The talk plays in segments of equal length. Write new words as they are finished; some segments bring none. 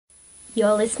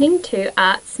You're listening to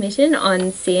Art Smitten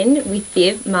on SYN with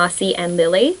Viv, Marcy and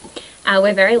Lily.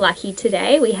 We're very lucky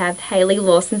today. We have Hayley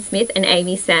Lawson-Smith and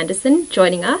Amy Sanderson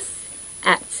joining us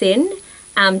at SYN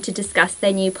to discuss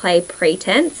their new play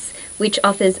Pretense, which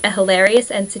offers a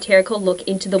hilarious and satirical look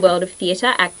into the world of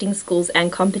theatre, acting schools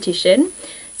and competition.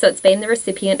 So it's been the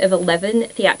recipient of 11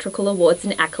 theatrical awards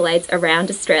and accolades around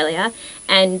Australia,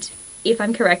 and if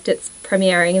I'm correct, it's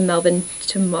premiering in Melbourne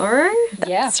tomorrow.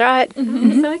 Yeah, that's right.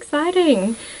 Mm-hmm. So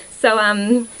exciting.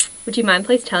 So would you mind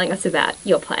please telling us about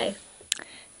your play?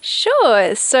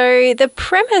 Sure. So the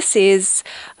premise is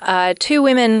two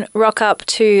women rock up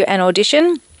to an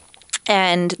audition,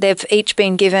 and they've each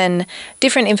been given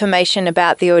different information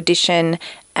about the audition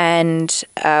and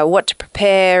what to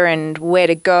prepare and where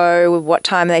to go, what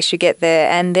time they should get there,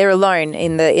 and they're alone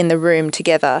in the room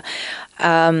together.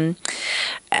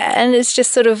 And it's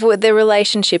just sort of their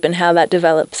relationship and how that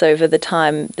develops over the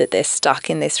time that they're stuck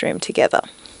in this room together.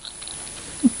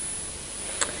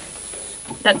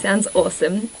 That sounds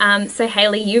awesome. So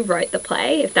Hayley, you wrote the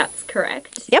play, if that's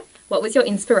correct. Yep. What was your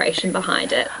inspiration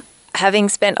behind it? Having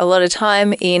spent a lot of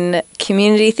time in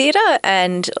community theatre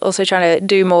and also trying to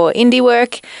do more indie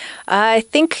work, I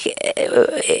think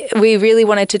we really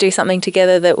wanted to do something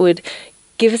together that would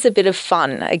give us a bit of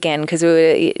fun again, because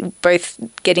we were both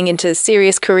getting into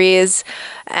serious careers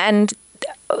and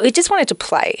we just wanted to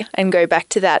play and go back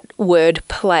to that word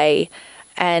play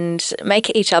and make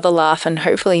each other laugh and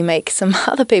hopefully make some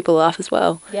other people laugh as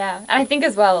well. Yeah, and I think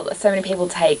as well, so many people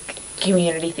take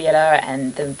community theatre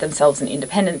and themselves in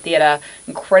independent theatre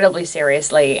incredibly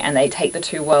seriously, and they take the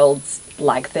two worlds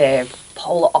like they're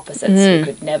polar opposites who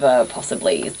could never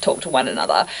possibly talk to one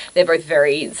another. They're both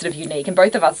very sort of unique, and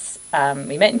both of us,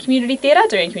 we met in community theatre,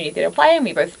 doing a community theatre play, and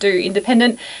we both do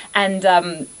independent,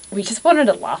 and we just wanted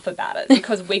to laugh about it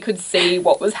because we could see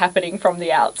what was happening from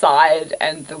the outside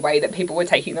and the way that people were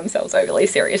taking themselves overly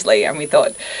seriously. And we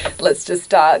thought, let's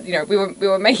just, we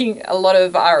were making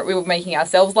we were making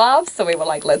ourselves laugh. So we were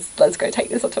like, let's go take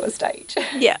this onto a stage.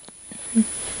 Yeah.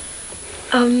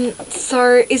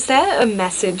 So is there a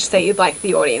message that you'd like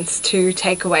the audience to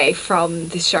take away from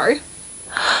this show?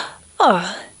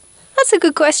 Oh, that's a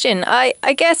good question. I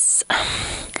guess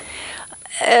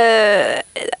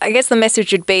the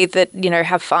message would be that,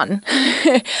 have fun.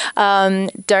 I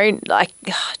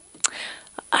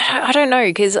don't know,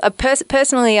 because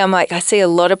personally I'm like, I see a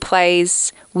lot of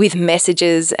plays with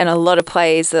messages and a lot of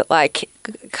plays that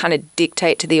kind of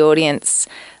dictate to the audience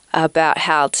about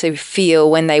how to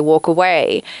feel when they walk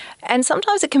away. And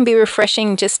sometimes it can be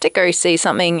refreshing just to go see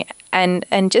something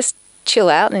and just chill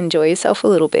out and enjoy yourself a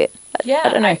little bit. Yeah, I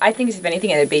don't know. I think if anything,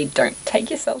 it'd be don't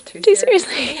take yourself too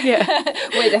seriously. Yeah.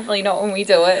 We're definitely not when we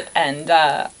do it, and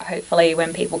hopefully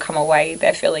when people come away,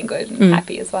 they're feeling good and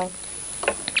happy as well.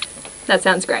 That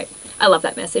sounds great. I love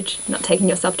that message, not taking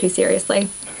yourself too seriously.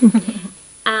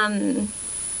 So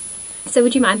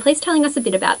would you mind please telling us a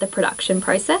bit about the production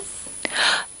process?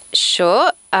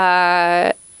 Sure.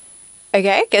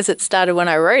 Okay, I guess it started when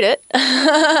I wrote it,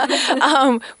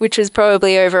 which was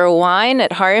probably over a wine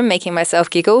at home, making myself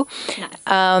giggle.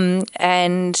 Nice.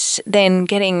 And then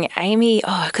getting Amy,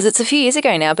 because it's a few years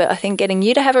ago now, but I think getting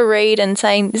you to have a read and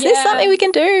saying, is this something we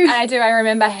can do? I do. I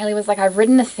remember Hayley was like, I've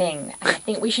written a thing, and I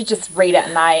think we should just read it,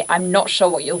 and I'm not sure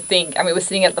what you'll think. And we were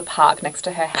sitting at the park next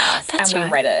to her house, That's and we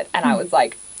right. read it, and I was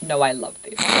like, no, I love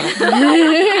this.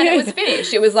 And it was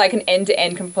finished. It was like an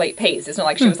end-to-end complete piece. It's not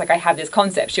like she was like, I have this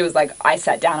concept. She was like, I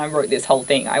sat down and wrote this whole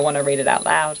thing. I want to read it out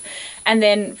loud. And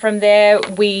then from there,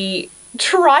 we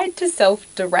tried to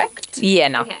self-direct. Yeah,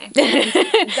 no. Okay.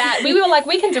 That we were like,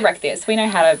 we can direct this. We know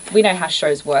how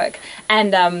shows work.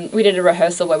 And we did a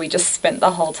rehearsal where we just spent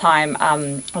the whole time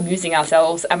amusing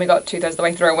ourselves. And we got 2/3 of the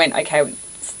way through and went, okay,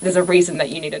 there's a reason that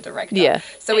you need a director. Yeah.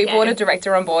 So we brought a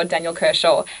director on board, Daniel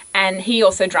Kershaw, and he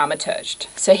also dramaturged.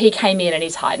 So he came in and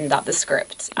he tightened up the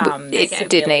script. It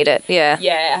did need it, yeah.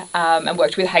 Yeah, and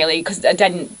worked with Hayley, because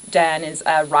Dan is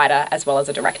a writer as well as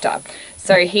a director.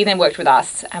 So he then worked with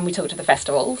us and we took it to the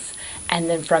festivals. And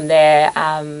then from there,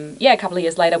 a couple of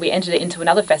years later, we entered it into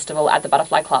another festival at the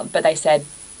Butterfly Club. But they said,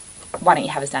 why don't you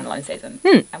have a standalone season?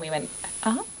 And we went,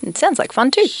 It sounds like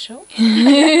fun too. sure.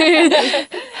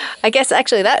 I guess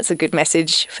actually that's a good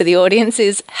message for the audience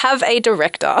is have a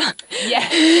director. Yeah.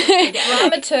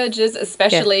 Dramaturges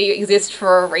especially exist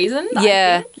for a reason.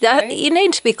 Yeah, I think, you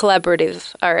need to be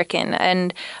collaborative, I reckon.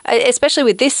 And especially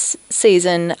with this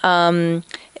season,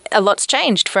 a lot's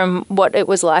changed from what it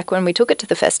was like when we took it to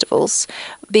the festivals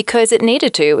because it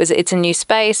needed to. It's a new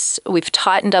space. We've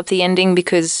tightened up the ending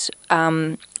because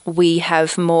we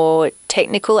have more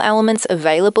technical elements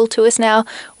available to us now,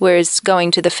 whereas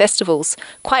going to the festivals,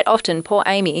 quite often, poor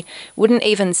Amy wouldn't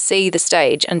even see the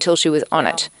stage until she was on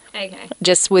it. Okay.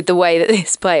 Just with the way that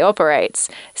this play operates.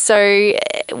 So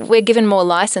we're given more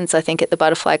license, I think, at the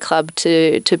Butterfly Club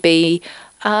to be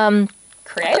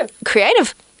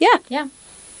Creative. Yeah. Yeah.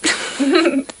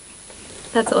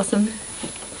 That's awesome.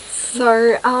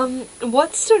 So,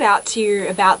 what stood out to you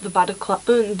about the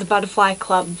Butterfly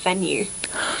Club venue?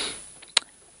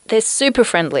 They're super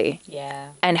friendly Yeah.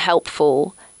 and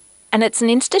helpful, and it's an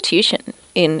institution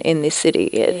in this city.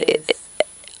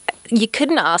 You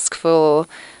couldn't ask for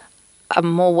a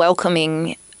more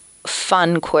welcoming,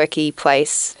 fun, quirky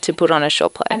place to put on a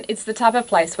short play. And it's the type of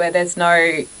place where there's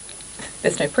no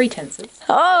pretenses.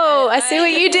 Oh, I see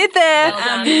what you did there.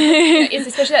 It's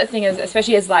especially that thing,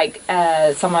 especially as like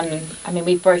someone. I mean,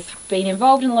 we've both been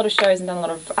involved in a lot of shows and done a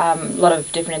lot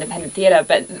of different independent theatre,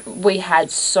 but we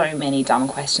had so many dumb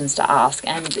questions to ask,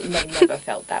 and they never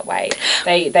felt that way.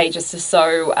 They just are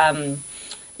so.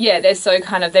 They're so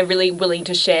they're really willing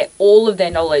to share all of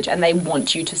their knowledge, and they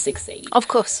want you to succeed. Of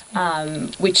course.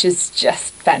 Which is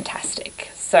just fantastic.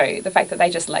 So the fact that they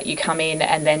just let you come in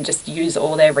and then just use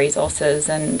all their resources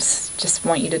and just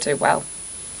want you to do well.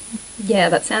 Yeah,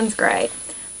 that sounds great.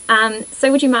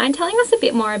 So would you mind telling us a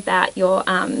bit more about your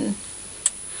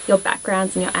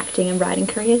backgrounds and your acting and writing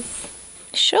careers?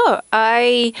 Sure.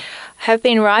 I have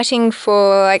been writing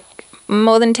for like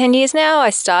more than 10 years now.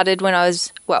 I started when I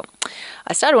was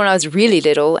really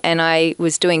little, and I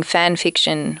was doing fan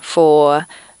fiction for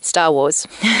Star Wars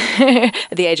at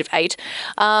the age of 8.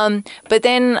 But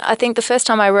then I think the first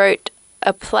time I wrote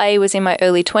a play was in my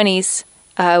early 20s,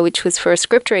 which was for a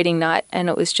script reading night, and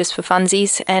it was just for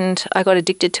funsies, and I got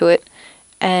addicted to it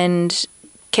and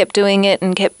kept doing it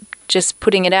and kept just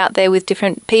putting it out there with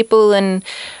different people, and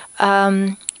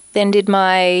then did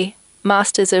my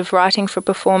Masters of Writing for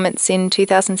Performance in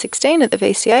 2016 at the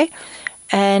VCA,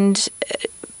 and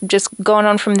just gone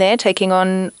on from there, taking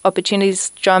on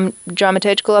opportunities,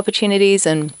 dramaturgical opportunities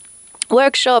and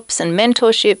workshops and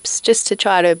mentorships, just to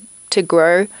try to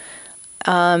grow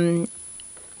and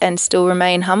still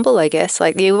remain humble, I guess.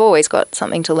 Like, you've always got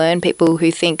something to learn. People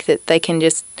who think that they can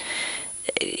just,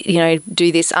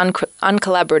 do this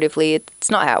uncollaboratively, it's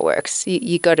not how it works.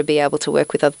 You got to be able to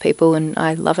work with other people, and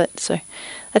I love it. So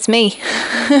that's me.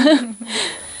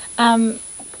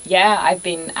 I've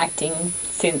been acting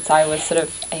since I was sort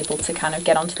of able to kind of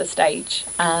get onto the stage.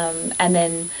 And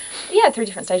then, through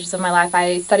different stages of my life,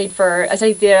 I studied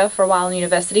theatre for a while in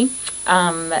university,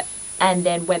 and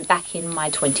then went back in my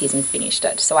 20s and finished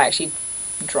it. So I actually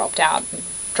dropped out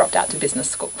to business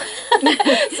school.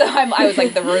 So I was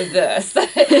like the reverse.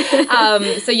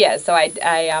 So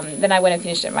I went and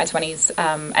finished it in my 20s,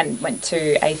 and went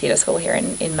to a theatre school here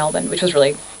in Melbourne, which was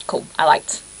really cool. I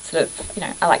liked I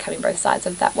like having both sides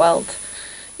of that world.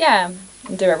 Yeah,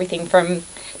 and do everything from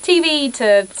TV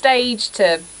to stage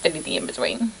to anything in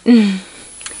between.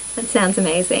 That sounds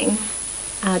amazing.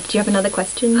 Do you have another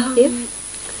question, Viv?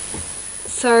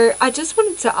 So I just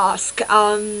wanted to ask,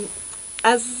 Amy,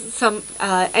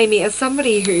 as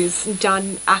somebody who's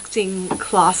done acting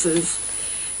classes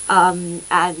and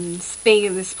being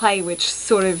in this play, which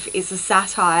sort of is a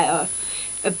satire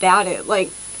about it, like,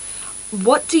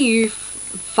 what do you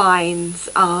find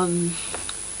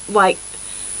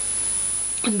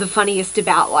the funniest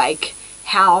about like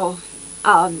how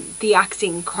the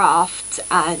acting craft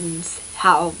and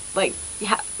how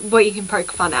what you can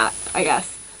poke fun at, I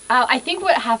guess? I think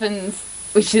what happens,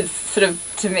 which is sort of,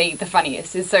 to me, the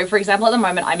funniest, is, so for example, at the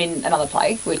moment I'm in another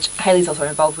play, which Hayley's also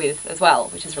involved with as well,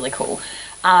 which is really cool.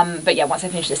 But yeah, once I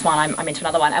finish this one, I'm into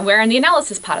another one, and we're in the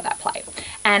analysis part of that play.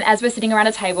 And as we're sitting around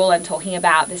a table and talking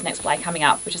about this next play coming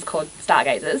up, which is called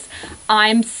Stargazers,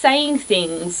 I'm saying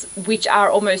things which are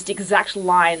almost exact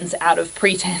lines out of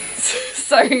Pretense.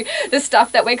 So the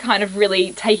stuff that we're kind of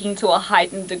really taking to a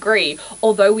heightened degree,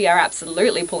 although we are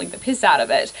absolutely pulling the piss out of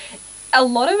it, a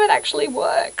lot of it actually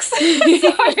works. So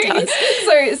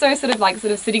sort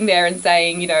of sitting there and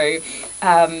saying,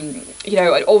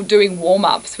 or doing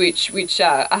warm-ups, which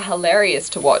are hilarious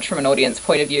to watch from an audience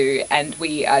point of view. And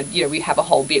we have a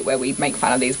whole bit where we make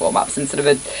fun of these warm-ups and sort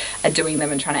of are doing them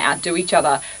and trying to outdo each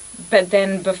other. But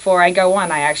then before I go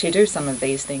on, I actually do some of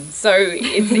these things. So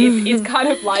it's kind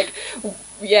of like,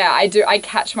 I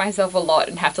catch myself a lot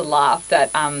and have to laugh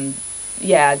that,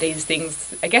 these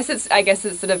things, I guess it's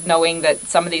sort of knowing that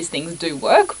some of these things do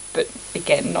work, but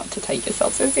again, not to take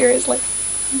yourself so seriously.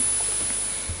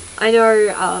 I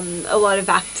know a lot of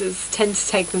actors tend to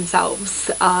take themselves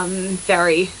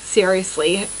very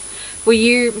seriously. Were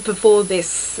you, before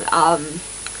this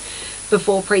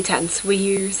before Pretense, were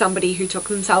you somebody who took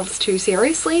themselves too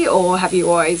seriously, or have you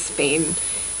always been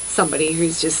somebody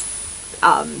who's just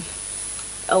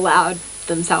allowed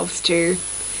themselves to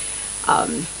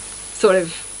sort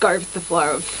of go with the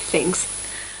flow of things?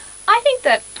 I think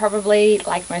that probably,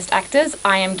 like most actors,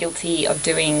 I am guilty of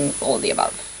doing all of the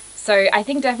above. So I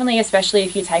think definitely, especially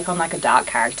if you take on like a dark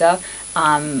character,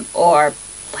 or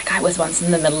like I was once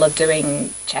in the middle of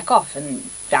doing Chekhov and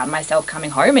found myself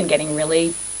coming home and getting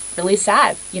really, really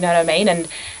sad, you know what I mean?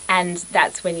 And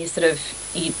that's when you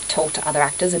you talk to other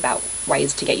actors about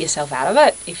ways to get yourself out of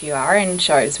it if you are in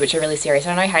shows which are really serious.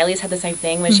 I know Hayley's had the same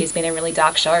thing when she's been in really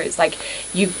dark shows. Like,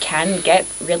 you can get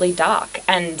really dark,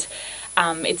 and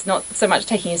it's not so much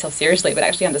taking yourself seriously, but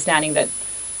actually understanding that,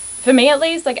 for me at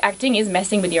least, like, acting is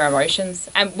messing with your emotions.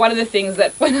 And one of the things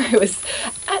that when I was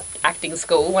at acting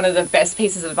school, one of the best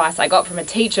pieces of advice I got from a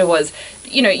teacher was,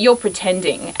 you know, you're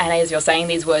pretending, and as you're saying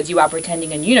these words, you are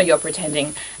pretending, and you know you're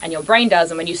pretending, and your brain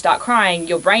does, and when you start crying,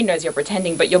 your brain knows you're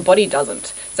pretending, but your body doesn't.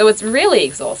 So it's really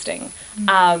exhausting.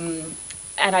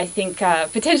 And I think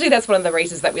potentially that's one of the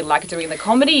reasons that we like doing the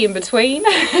comedy in between,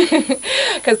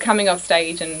 because coming off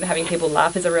stage and having people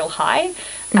laugh is a real high.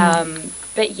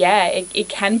 But yeah, it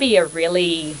can be a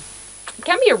really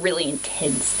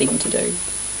intense thing to do.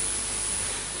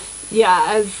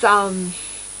 Yeah, sorry,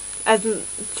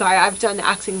 I've done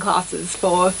acting classes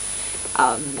for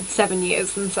 7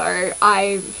 years, and so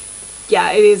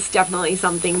it is definitely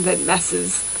something that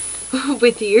messes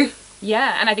with you.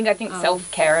 Yeah, and I think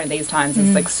self-care in these times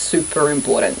is like super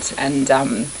important. And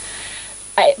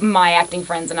my acting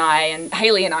friends and I, and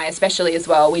Hayley and I especially as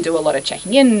well, we do a lot of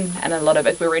checking in, and a lot of,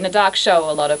 if we were in a dark show,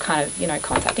 a lot of kind of, you know,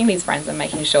 contacting these friends and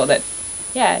making sure that,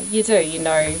 yeah, you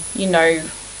know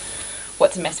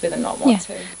what to mess with and not what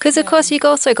to. Because of course you've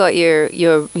also got your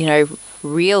you know,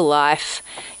 real life,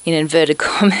 in inverted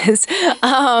commas,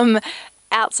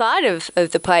 outside of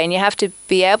the play, and you have to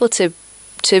be able to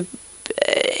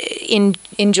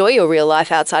enjoy your real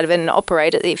life outside of it and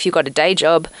operate it. If you've got a day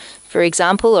job, for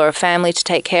example, or a family to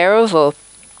take care of, or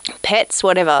pets,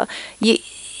 whatever, you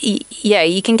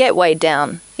can get weighed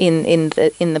down in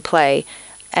the play,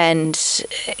 and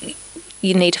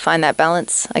you need to find that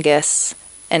balance, I guess.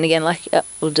 And again, like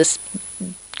we'll just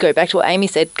go back to what Amy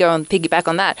said, piggyback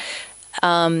on that.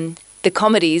 The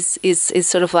comedies is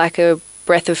sort of like a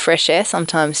breath of fresh air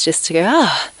sometimes, just to go,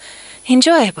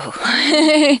 enjoyable.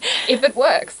 If it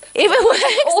works.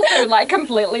 Also, like,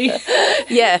 completely.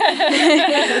 Yeah.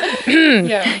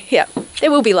 Yeah.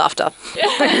 There will be laughter.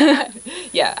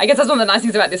 Yeah, I guess that's one of the nice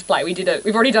things about this play. We've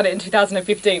already done it in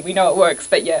 2015. We know it works,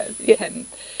 but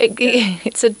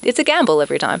it's a gamble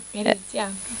every time. It is,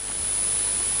 yeah.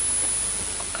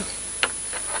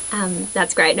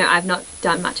 That's great. No, I've not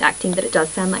done much acting, but it does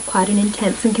sound like quite an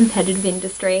intense and competitive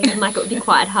industry, and like it would be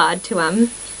quite hard to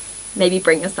maybe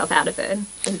bring yourself out of an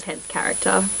intense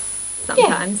character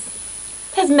sometimes. Yeah.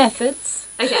 There's methods.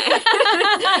 Okay.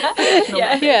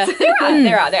 Yeah.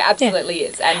 There absolutely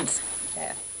is.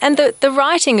 And the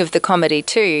writing of the comedy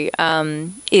too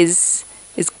is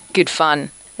good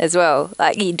fun as well.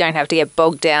 Like, you don't have to get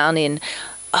bogged down in,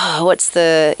 what's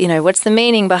the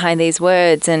meaning behind these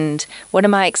words, and what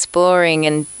am I exploring,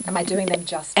 and am I doing them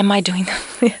justice?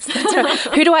 Yes, that's right.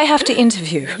 Who do I have to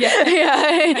interview? Yeah.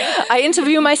 I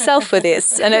interview myself for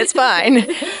this, and it's fine.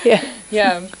 Yeah.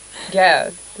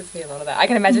 There's been a lot of that. I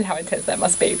can imagine how intense that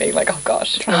must be, being like, oh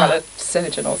gosh, trying to run a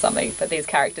surgeon or something, but these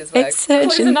characters were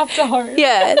close enough to home.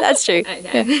 Yeah, that's true.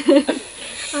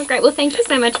 Oh, great. Well, thank you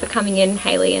so much for coming in,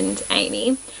 Hayley and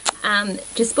Amy.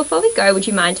 Just before we go, would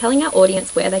you mind telling our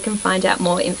audience where they can find out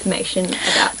more information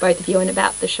about both of you and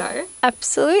about the show?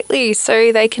 Absolutely.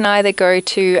 So they can either go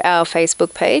to our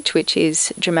Facebook page, which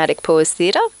is Dramatic Pause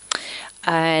Theatre,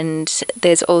 and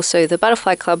there's also the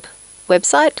Butterfly Club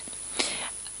website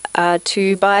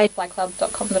to buy.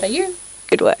 butterflyclub.com.au.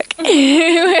 Good work.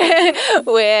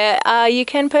 where you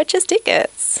can purchase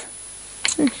tickets.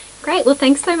 Great. Well,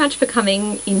 thanks so much for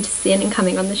coming into SYN and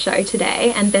coming on the show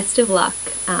today, and best of luck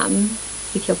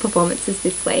with your performances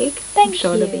this week. Thank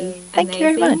you. It'll be amazing. Thank you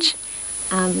very much.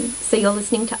 So you're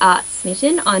listening to Art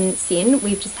Smitten on SYN.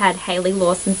 We've just had Hayley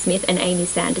Lawson-Smith and Amy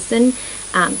Sanderson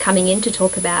coming in to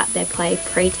talk about their play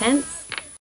Pretense.